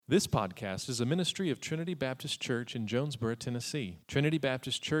This podcast is a ministry of Trinity Baptist Church in Jonesboro, Tennessee. Trinity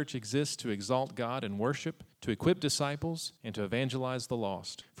Baptist Church exists to exalt God in worship, to equip disciples, and to evangelize the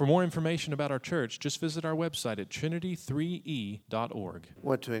lost. For more information about our church, just visit our website at trinity3e.org. I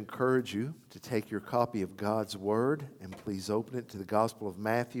want to encourage you to take your copy of God's Word and please open it to the Gospel of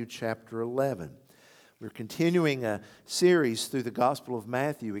Matthew, chapter 11. We're continuing a series through the Gospel of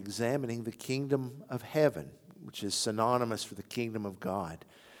Matthew examining the kingdom of heaven, which is synonymous for the kingdom of God.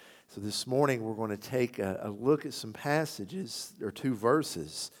 So this morning we're going to take a look at some passages, or two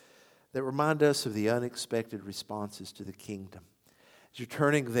verses, that remind us of the unexpected responses to the kingdom. As you're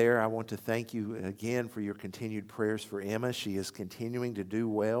turning there, I want to thank you again for your continued prayers for Emma. She is continuing to do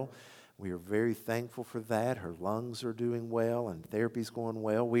well. We are very thankful for that. Her lungs are doing well and therapy's going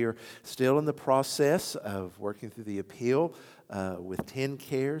well. We are still in the process of working through the appeal with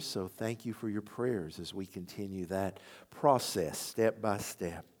TennCare, so thank you for your prayers as we continue that process step by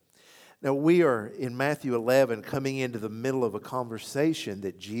step. Now, we are in Matthew 11 coming into the middle of a conversation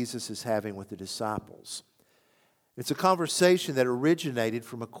that Jesus is having with the disciples. It's a conversation that originated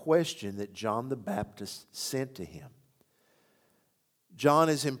from a question that John the Baptist sent to him. John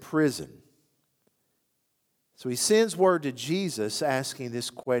is in prison. So he sends word to Jesus asking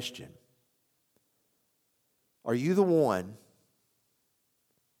this question: are you the one,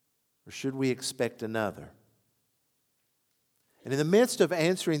 or should we expect another? And in the midst of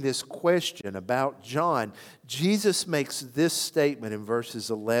answering this question about John, Jesus makes this statement in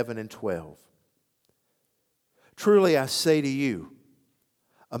verses 11 and 12. Truly I say to you,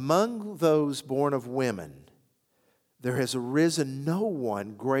 among those born of women, there has arisen no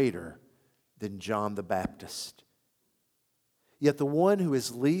one greater than John the Baptist. Yet the one who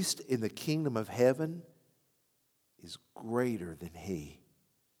is least in the kingdom of heaven is greater than he.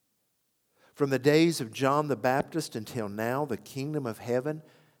 From the days of John the Baptist until now, the kingdom of heaven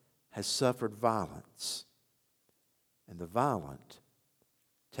has suffered violence, and the violent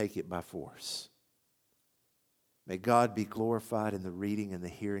take it by force. May God be glorified in the reading and the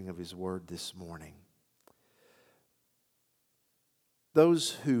hearing of His word this morning.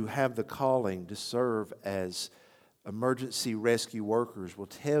 Those who have the calling to serve as emergency rescue workers will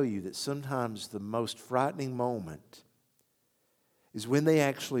tell you that sometimes the most frightening moment is when they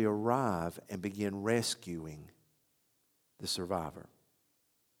actually arrive and begin rescuing the survivor.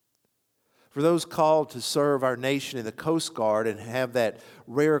 For those called to serve our nation in the Coast Guard and have that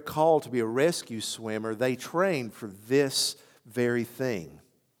rare call to be a rescue swimmer, they train for this very thing.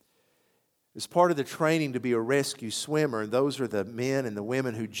 As part of the training to be a rescue swimmer, and those are the men and the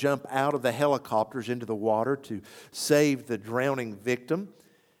women who jump out of the helicopters into the water to save the drowning victim.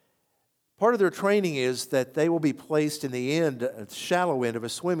 Part of their training is that they will be placed in the shallow end of a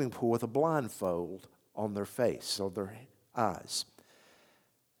swimming pool with a blindfold on their face, or their eyes.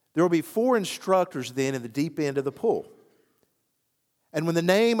 There will be 4 instructors then in the deep end of the pool. And when the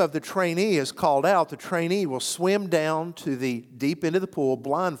name of the trainee is called out, the trainee will swim down to the deep end of the pool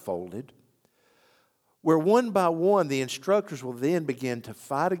blindfolded, where one by one the instructors will then begin to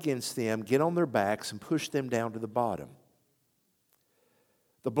fight against them, get on their backs, and push them down to the bottom.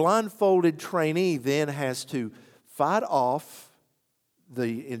 The blindfolded trainee then has to fight off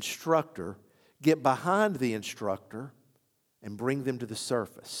the instructor, get behind the instructor, and bring them to the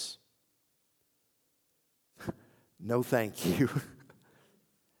surface. No, thank you.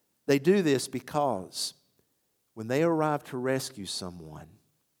 They do this because when they arrive to rescue someone,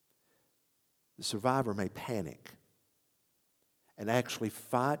 the survivor may panic and actually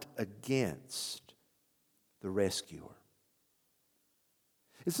fight against the rescuer.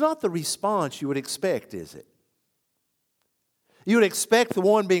 It's not the response you would expect, is it? You would expect the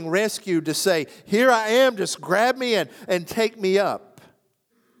one being rescued to say, "Here I am, just grab me and take me up."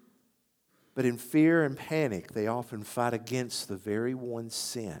 But in fear and panic, they often fight against the very one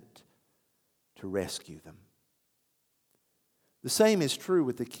sent to rescue them. The same is true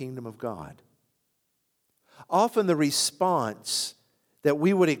with the kingdom of God. Often the response that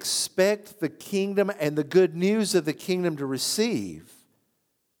we would expect the kingdom and the good news of the kingdom to receive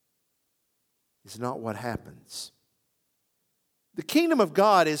is not what happens. The kingdom of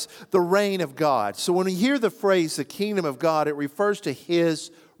God is the reign of God. So when we hear the phrase the kingdom of God, it refers to His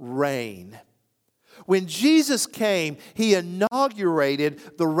reign. When Jesus came, He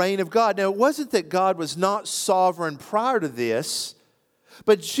inaugurated the reign of God. Now, it wasn't that God was not sovereign prior to this,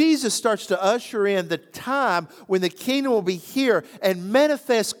 but Jesus starts to usher in the time when the kingdom will be here and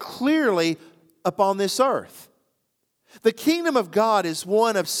manifest clearly upon this earth. The kingdom of God is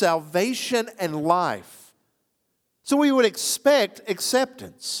one of salvation and life. So we would expect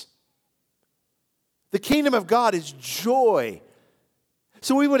acceptance. The kingdom of God is joy,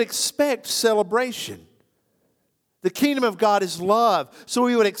 So we would expect celebration. The kingdom of God is love, so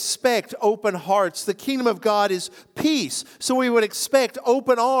we would expect open hearts. The kingdom of God is peace, so we would expect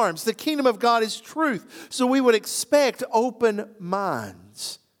open arms. The kingdom of God is truth, so we would expect open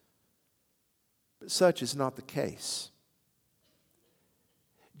minds. But such is not the case.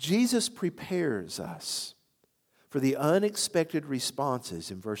 Jesus prepares us for the unexpected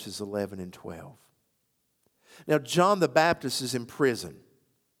responses in verses 11 and 12. Now, John the Baptist is in prison.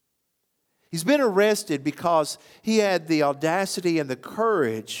 He's been arrested because he had the audacity and the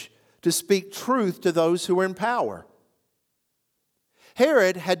courage to speak truth to those who were in power.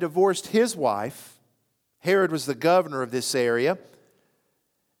 Herod had divorced his wife. Herod was the governor of this area.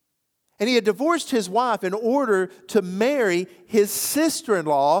 And he had divorced his wife in order to marry his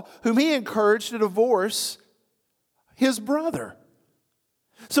sister-in-law, whom he encouraged to divorce his brother.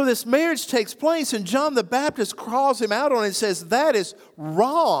 So this marriage takes place, and John the Baptist calls him out on it and says, "That is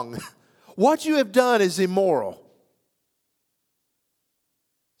wrong. What you have done is immoral."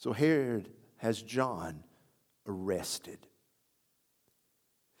 So Herod has John arrested.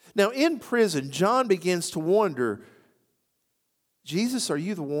 Now in prison, John begins to wonder, "Jesus, are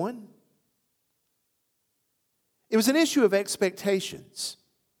you the one?" It was an issue of expectations.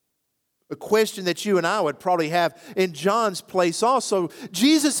 A question that you and I would probably have in John's place also.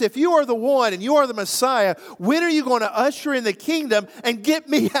 "Jesus, if you are the one and you are the Messiah, when are you going to usher in the kingdom and get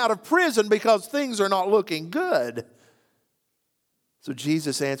me out of prison because things are not looking good?" So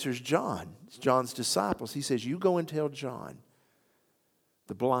Jesus answers John, John's disciples. He says, "You go and tell John,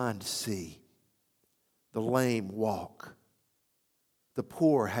 the blind see, the lame walk, the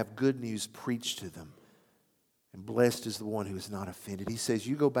poor have good news preached to them. And blessed is the one who is not offended." He says,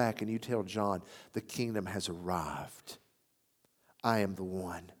 "You go back and you tell John, the kingdom has arrived. I am the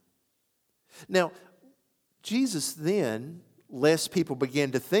one." Now, Jesus then, lest people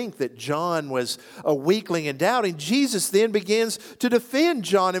begin to think that John was a weakling and doubting, Jesus then begins to defend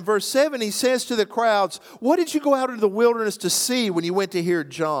John. In verse 7, he says to the crowds, "What did you go out into the wilderness to see when you went to hear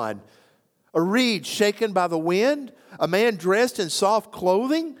John? A reed shaken by the wind? A man dressed in soft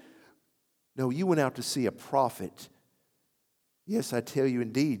clothing? No, you went out to see a prophet. Yes, I tell you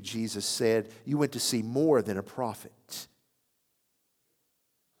indeed," Jesus said, "you went to see more than a prophet."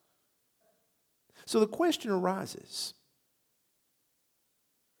 So the question arises,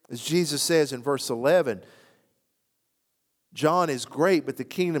 as Jesus says in verse 11, John is great, but the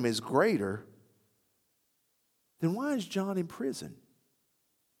kingdom is greater. Then why is John in prison?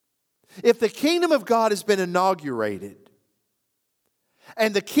 If the kingdom of God has been inaugurated,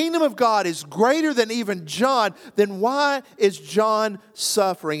 and the kingdom of God is greater than even John, then why is John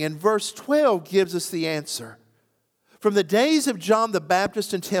suffering? And verse 12 gives us the answer. "From the days of John the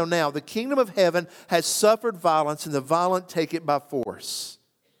Baptist until now, the kingdom of heaven has suffered violence, and the violent take it by force."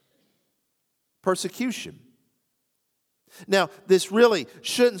 Persecution. Now, this really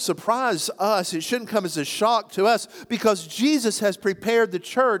shouldn't surprise us. It shouldn't come as a shock to us because Jesus has prepared the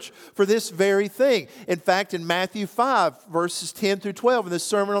church for this very thing. In fact, in Matthew 5, verses 10 through 12, in the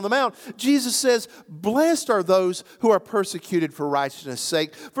Sermon on the Mount, Jesus says, "Blessed are those who are persecuted for righteousness'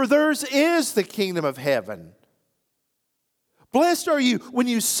 sake, for theirs is the kingdom of heaven. Blessed are you when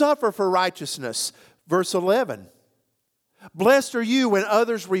you suffer for righteousness." Verse 11. "Blessed are you when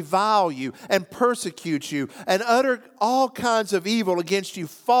others revile you and persecute you and utter all kinds of evil against you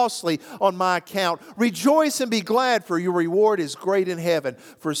falsely on my account. Rejoice and be glad, for your reward is great in heaven.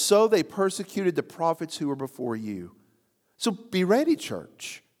 For so they persecuted the prophets who were before you." So be ready,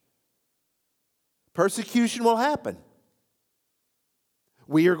 church. Persecution will happen.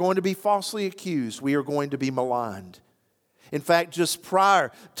 We are going to be falsely accused. We are going to be maligned. In fact, just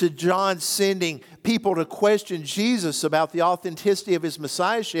prior to John sending people to question Jesus about the authenticity of his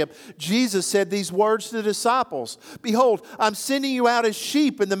messiahship, Jesus said these words to the disciples, "Behold, I'm sending you out as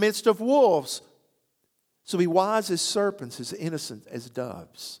sheep in the midst of wolves. So be wise as serpents, as innocent as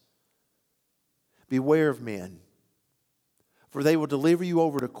doves. Beware of men, for they will deliver you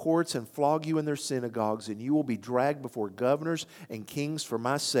over to courts and flog you in their synagogues, and you will be dragged before governors and kings for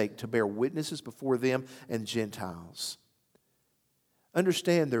my sake to bear witnesses before them and Gentiles."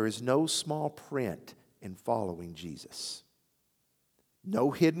 Understand, there is no small print in following Jesus.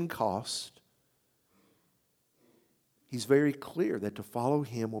 No hidden cost. He's very clear that to follow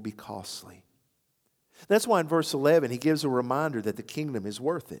him will be costly. That's why in verse 11 he gives a reminder that the kingdom is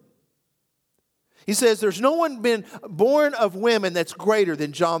worth it. He says there's no one been born of women that's greater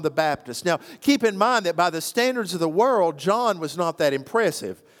than John the Baptist. Now keep in mind that by the standards of the world, John was not that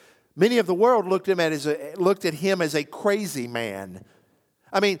impressive. Many of the world looked at him as a crazy man.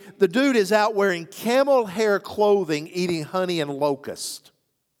 I mean, the dude is out wearing camel hair clothing, eating honey and locust.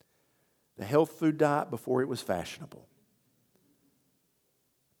 the health food diet before it was fashionable.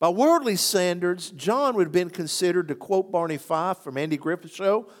 By worldly standards, John would have been considered, to quote Barney Fife from Andy Griffith's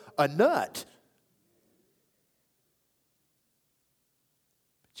show, a nut.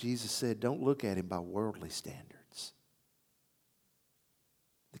 But Jesus said, don't look at him by worldly standards.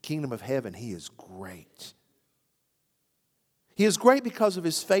 The kingdom of heaven, he is great. He is great because of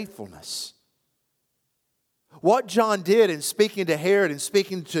his faithfulness. What John did in speaking to Herod and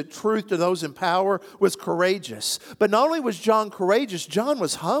speaking to truth to those in power was courageous. But not only was John courageous, John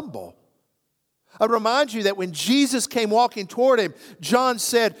was humble. I remind you that when Jesus came walking toward him, John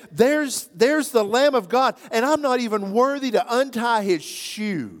said, there's the Lamb of God, and I'm not even worthy to untie his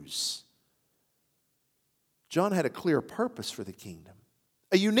shoes. John had a clear purpose for the kingdom.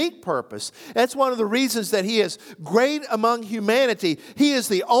 A unique purpose. That's one of the reasons that he is great among humanity. He is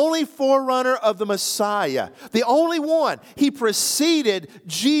the only forerunner of the Messiah. The only one. He preceded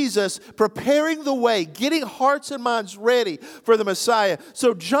Jesus, preparing the way, getting hearts and minds ready for the Messiah.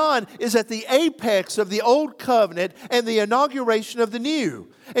 So John is at the apex of the old covenant and the inauguration of the new.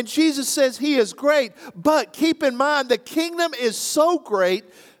 And Jesus says he is great, but keep in mind the kingdom is so great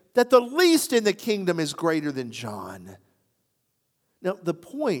that the least in the kingdom is greater than John. Now, the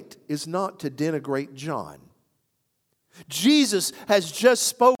point is not to denigrate John. Jesus has just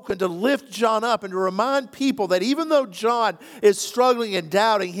spoken to lift John up and to remind people that even though John is struggling and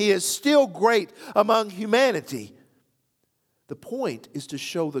doubting, he is still great among humanity. The point is to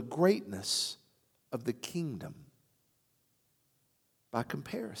show the greatness of the kingdom by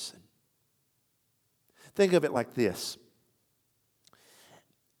comparison. Think of it like this.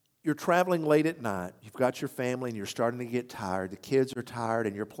 You're traveling late at night. You've got your family and you're starting to get tired. The kids are tired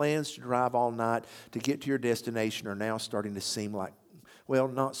and your plans to drive all night to get to your destination are now starting to seem like, well,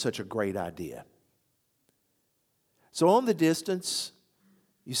 not such a great idea. So on the distance,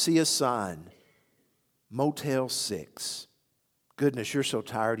 you see a sign, Motel 6. Goodness, you're so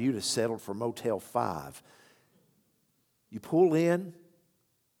tired you'd have settled for Motel 5. You pull in,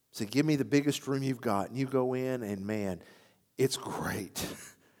 say, give me the biggest room you've got. And you go in and man, it's great.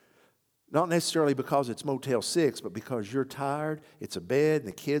 Not necessarily because it's Motel 6, but because you're tired, it's a bed, and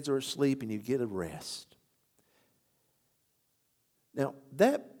the kids are asleep, and you get a rest. Now,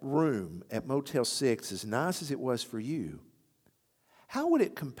 that room at Motel 6, as nice as it was for you, how would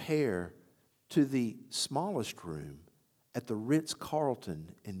it compare to the smallest room at the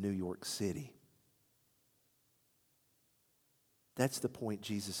Ritz-Carlton in New York City? That's the point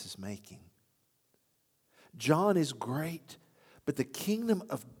Jesus is making. John is great. But the kingdom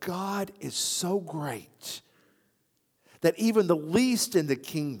of God is so great that even the least in the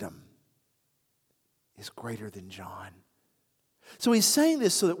kingdom is greater than John. So he's saying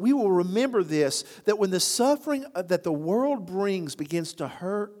this so that we will remember this, that when the suffering that the world brings begins to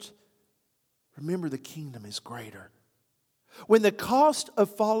hurt, remember the kingdom is greater. When the cost of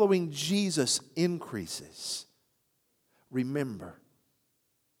following Jesus increases, remember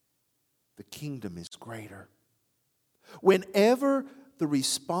the kingdom is greater. Whenever the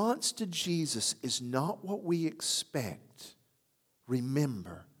response to Jesus is not what we expect,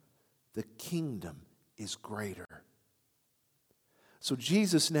 remember, the kingdom is greater. So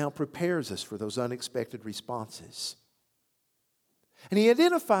Jesus now prepares us for those unexpected responses. And he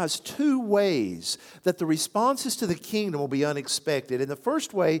identifies two ways that the responses to the kingdom will be unexpected. And the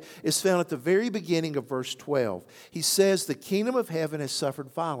first way is found at the very beginning of verse 12. He says, the kingdom of heaven has suffered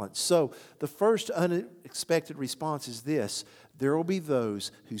violence. So the first unexpected response is this: there will be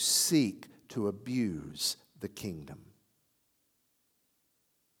those who seek to abuse the kingdom.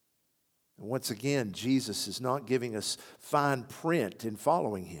 And once again, Jesus is not giving us fine print in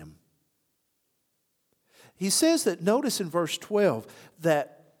following him. He says that, notice in verse 12,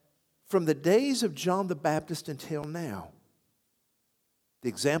 that from the days of John the Baptist until now, the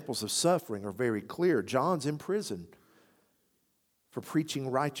examples of suffering are very clear. John's in prison for preaching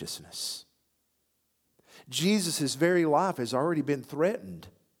righteousness. Jesus' very life has already been threatened.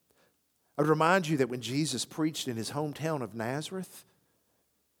 I remind you that when Jesus preached in his hometown of Nazareth,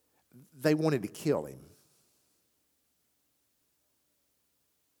 they wanted to kill him.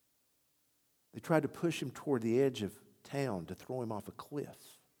 They tried to push him toward the edge of town to throw him off a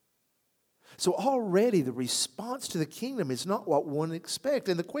cliff. So already the response to the kingdom is not what one expects.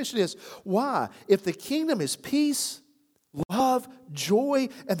 And the question is, why? If the kingdom is peace, love, joy,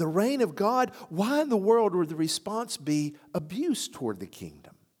 and the reign of God, why in the world would the response be abuse toward the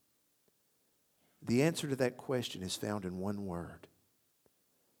kingdom? The answer to that question is found in one word: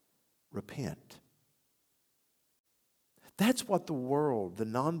 repent. That's what the world, the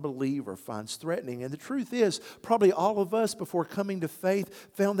non-believer, finds threatening. And the truth is, probably all of us, before coming to faith,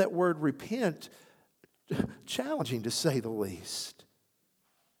 found that word repent challenging, to say the least.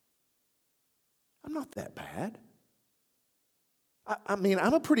 I'm not that bad. I mean,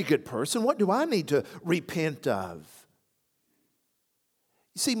 I'm a pretty good person. What do I need to repent of?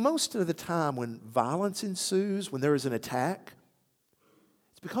 You see, most of the time when violence ensues, when there is an attack,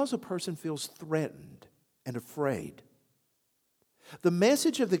 it's because a person feels threatened and afraid. The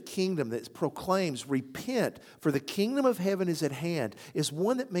message of the kingdom that proclaims, repent, for the kingdom of heaven is at hand, is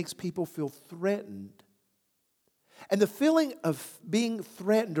one that makes people feel threatened. And the feeling of being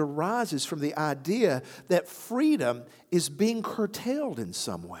threatened arises from the idea that freedom is being curtailed in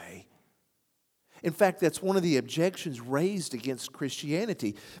some way. In fact, that's one of the objections raised against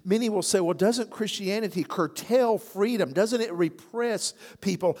Christianity. Many will say, well, doesn't Christianity curtail freedom? Doesn't it repress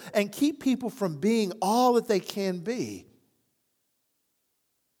people and keep people from being all that they can be?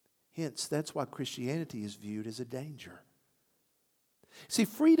 Hence, that's why Christianity is viewed as a danger. See,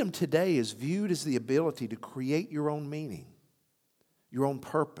 freedom today is viewed as the ability to create your own meaning, your own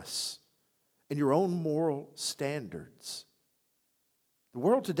purpose, and your own moral standards. The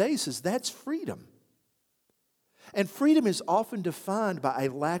world today says that's freedom. And freedom is often defined by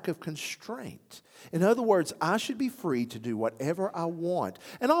a lack of constraint. In other words, I should be free to do whatever I want.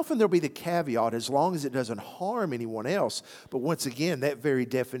 And often there'll be the caveat, as long as it doesn't harm anyone else. But once again, that very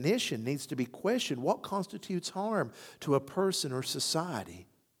definition needs to be questioned. What constitutes harm to a person or society?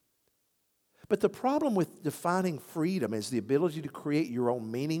 But the problem with defining freedom as the ability to create your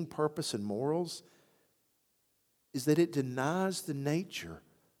own meaning, purpose, and morals is that it denies the nature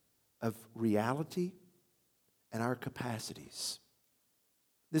of reality and our capacities.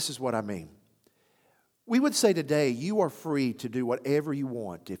 This is what I mean. We would say today, you are free to do whatever you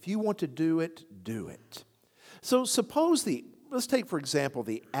want. If you want to do it, do it. So suppose let's take for example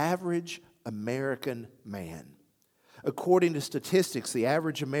the average American man. According to statistics, the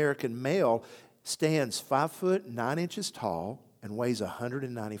average American male stands 5 foot 9 inches tall and weighs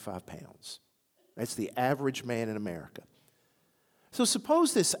 195 pounds. That's the average man in America. So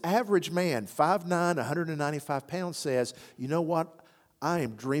suppose this average man, 5'9", 195 pounds, says, you know what? I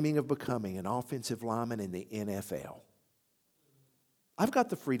am dreaming of becoming an offensive lineman in the NFL. I've got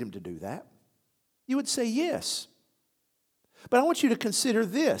the freedom to do that. You would say yes. But I want you to consider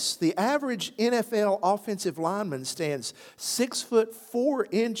this. The average NFL offensive lineman stands 6 foot 4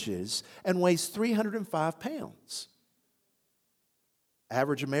 inches and weighs 305 pounds.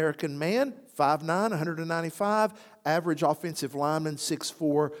 Average American man, 5'9", 195. Average offensive lineman,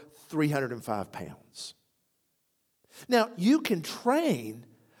 6'4", 305 pounds. Now, you can train,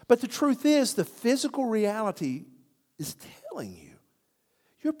 but the truth is the physical reality is telling you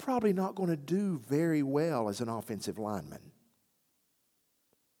you're probably not going to do very well as an offensive lineman.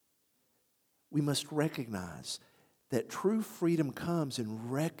 We must recognize that true freedom comes in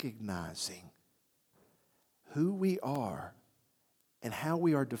recognizing who we are and how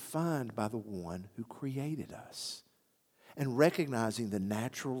we are defined by the one who created us, and recognizing the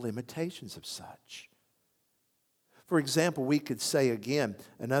natural limitations of such. For example, we could say again,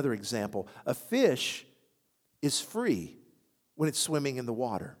 another example, a fish is free when it's swimming in the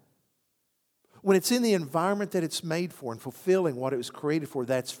water. When it's in the environment that it's made for and fulfilling what it was created for,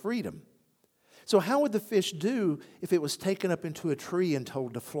 that's freedom. So how would the fish do if it was taken up into a tree and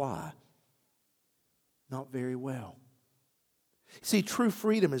told to fly? Not very well. See, true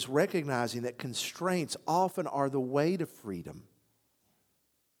freedom is recognizing that constraints often are the way to freedom.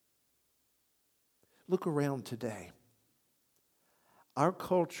 Look around today. Our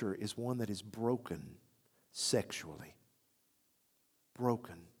culture is one that is broken sexually.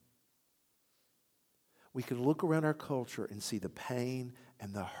 Broken. We can look around our culture and see the pain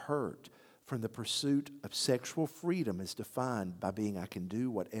and the hurt from the pursuit of sexual freedom as defined by being, I can do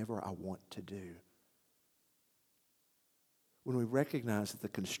whatever I want to do. When we recognize that the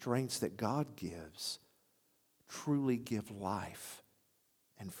constraints that God gives truly give life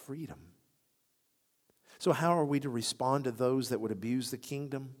and freedom. So how are we to respond to those that would abuse the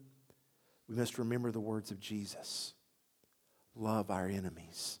kingdom? We must remember the words of Jesus. Love our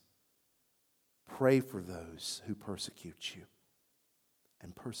enemies. Pray for those who persecute you.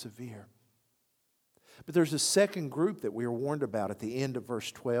 And persevere. But there's a second group that we are warned about at the end of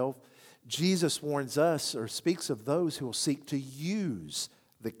verse 12. Jesus warns us, or speaks of those who will seek to use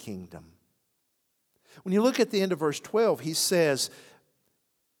the kingdom. When you look at the end of verse 12, he says,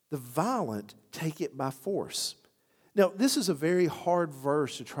 the violent take it by force. Now, this is a very hard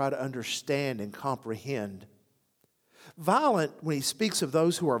verse to try to understand and comprehend. Violent, when he speaks of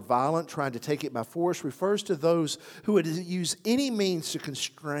those who are violent, trying to take it by force, refers to those who would use any means to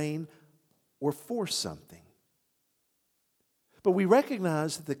constrain or force something. But we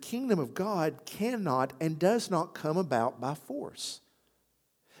recognize that the kingdom of God cannot and does not come about by force.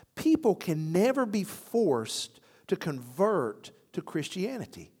 People can never be forced to convert to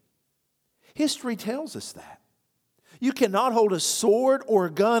Christianity. History tells us that. You cannot hold a sword or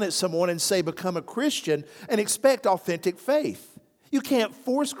a gun at someone and say, become a Christian, and expect authentic faith. You can't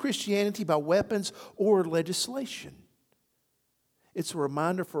force Christianity by weapons or legislation. It's a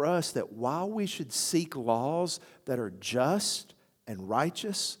reminder for us that while we should seek laws that are just and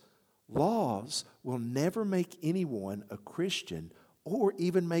righteous, laws will never make anyone a Christian or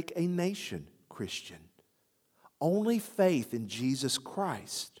even make a nation Christian. Only faith in Jesus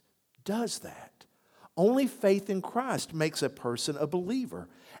Christ does that. Only faith in Christ makes a person a believer,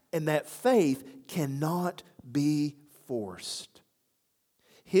 and that faith cannot be forced.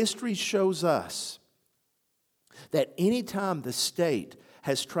 History shows us that anytime the state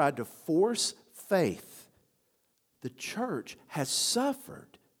has tried to force faith, the church has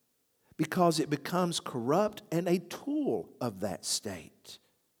suffered because it becomes corrupt and a tool of that state.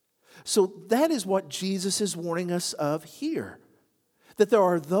 So that is what Jesus is warning us of here. That there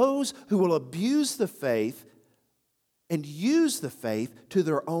are those who will abuse the faith and use the faith to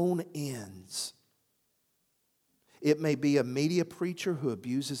their own ends. It may be a media preacher who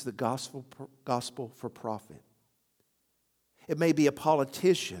abuses the gospel for profit. It may be a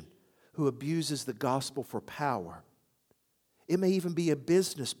politician who abuses the gospel for power. It may even be a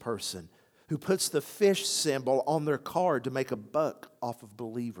business person who puts the fish symbol on their card to make a buck off of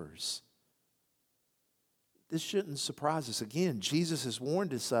believers. This shouldn't surprise us. Again, Jesus has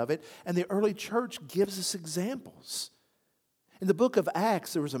warned us of it, and the early church gives us examples. In the book of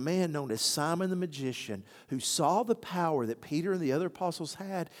Acts, there was a man known as Simon the magician who saw the power that Peter and the other apostles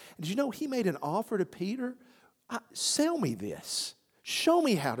had. And did you know he made an offer to Peter? Sell me this. Show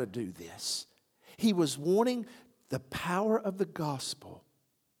me how to do this. He was wanting the power of the gospel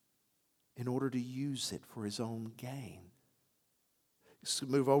in order to use it for his own gain. Let's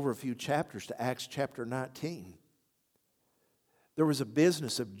move over a few chapters to Acts chapter 19. There was a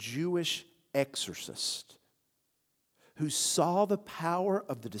business of Jewish exorcists who saw the power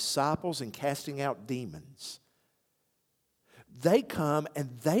of the disciples in casting out demons. They come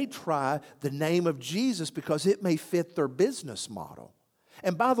and they try the name of Jesus because it may fit their business model.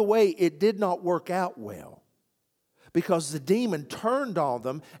 And by the way, it did not work out well, because the demon turned on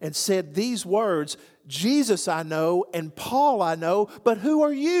them and said these words, Jesus I know and Paul I know, but who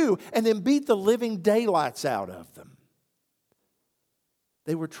are you? And then beat the living daylights out of them.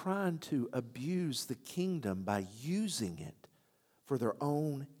 They were trying to abuse the kingdom by using it for their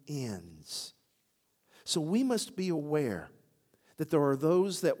own ends. So we must be aware that there are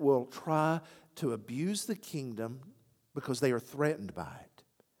those that will try to abuse the kingdom because they are threatened by it.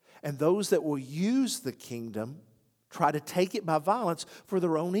 And those that will use the kingdom try to take it by violence for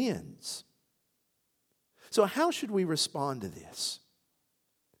their own ends. So how should we respond to this?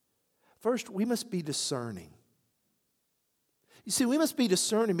 First, we must be discerning. You see, we must be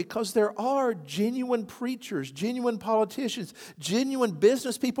discerning because there are genuine preachers, genuine politicians, genuine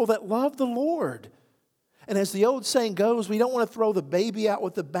business people that love the Lord. And as the old saying goes, we don't want to throw the baby out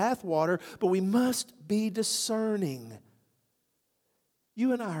with the bathwater, but we must be discerning.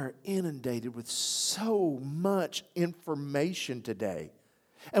 You and I are inundated with so much information today.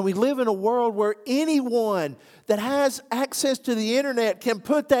 And we live in a world where anyone that has access to the internet can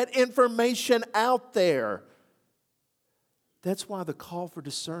put that information out there. That's why the call for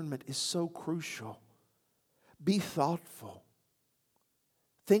discernment is so crucial. Be thoughtful.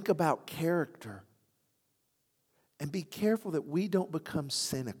 Think about character. And be careful that we don't become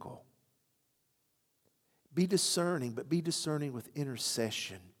cynical. Be discerning, but be discerning with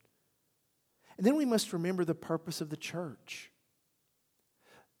intercession. And then we must remember the purpose of the church.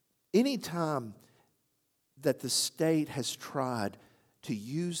 Anytime that the state has tried to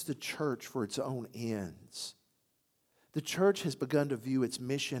use the church for its own ends, the church has begun to view its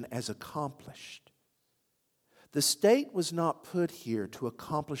mission as accomplished. The state was not put here to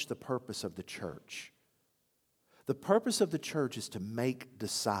accomplish the purpose of the church. The purpose of the church is to make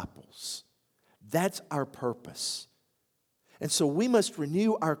disciples. That's our purpose. And so we must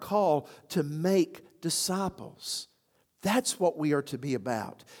renew our call to make disciples. That's what we are to be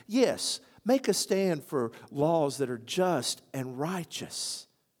about. Yes, make a stand for laws that are just and righteous.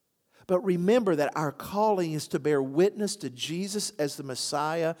 But remember that our calling is to bear witness to Jesus as the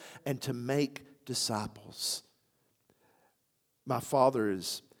Messiah and to make disciples. My father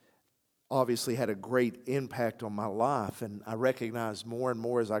is obviously had a great impact on my life, and I recognize more and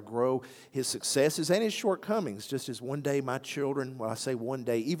more as I grow his successes and his shortcomings, just as one day my children, well, I say one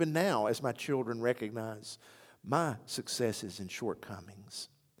day, even now as my children recognize my successes and shortcomings.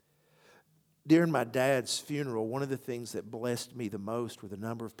 During my dad's funeral, one of the things that blessed me the most were the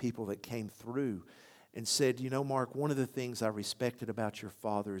number of people that came through and said, you know, Mark, one of the things I respected about your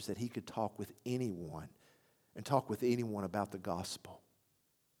father is that he could talk with anyone and talk with anyone about the gospel.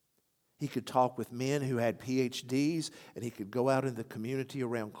 He could talk with men who had PhDs, and he could go out in the community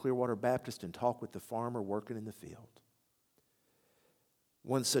around Clearwater Baptist and talk with the farmer working in the field.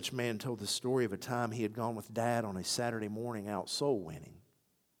 One such man told the story of a time he had gone with Dad on a Saturday morning out soul winning.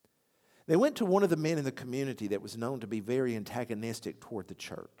 They went to one of the men in the community that was known to be very antagonistic toward the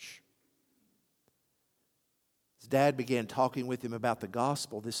church. As Dad began talking with him about the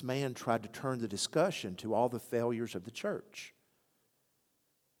gospel, this man tried to turn the discussion to all the failures of the church.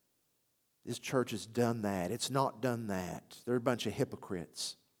 This church has done that. It's not done that. They're a bunch of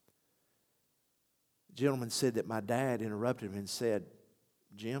hypocrites. The gentleman said that my dad interrupted him and said,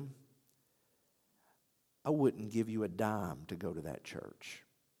 Jim, I wouldn't give you a dime to go to that church,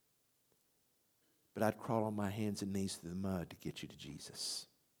 but I'd crawl on my hands and knees through the mud to get you to Jesus.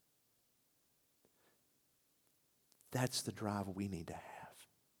 That's the drive we need to have.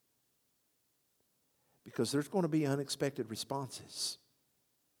 Because there's going to be unexpected responses.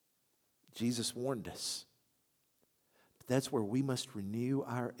 Jesus warned us. But that's where we must renew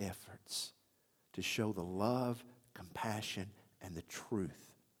our efforts to show the love, compassion, and the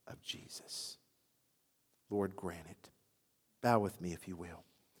truth of Jesus. Lord, grant it. Bow with me if you will.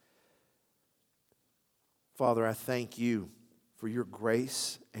 Father, I thank you for your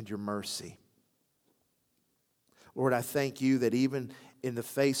grace and your mercy. Lord, I thank you that even in the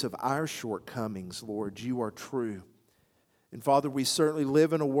face of our shortcomings, Lord, you are true. And Father, we certainly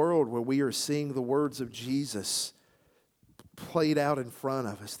live in a world where we are seeing the words of Jesus played out in front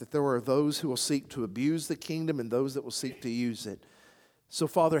of us, that there are those who will seek to abuse the kingdom and those that will seek to use it. So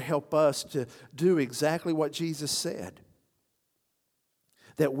Father, help us to do exactly what Jesus said,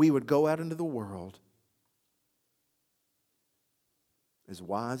 that we would go out into the world as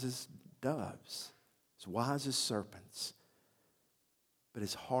wise as doves, as wise as serpents, but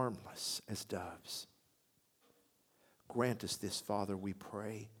as harmless as doves. Grant us this, Father, we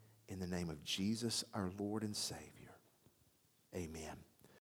pray, in the name of Jesus, our Lord and Savior. Amen.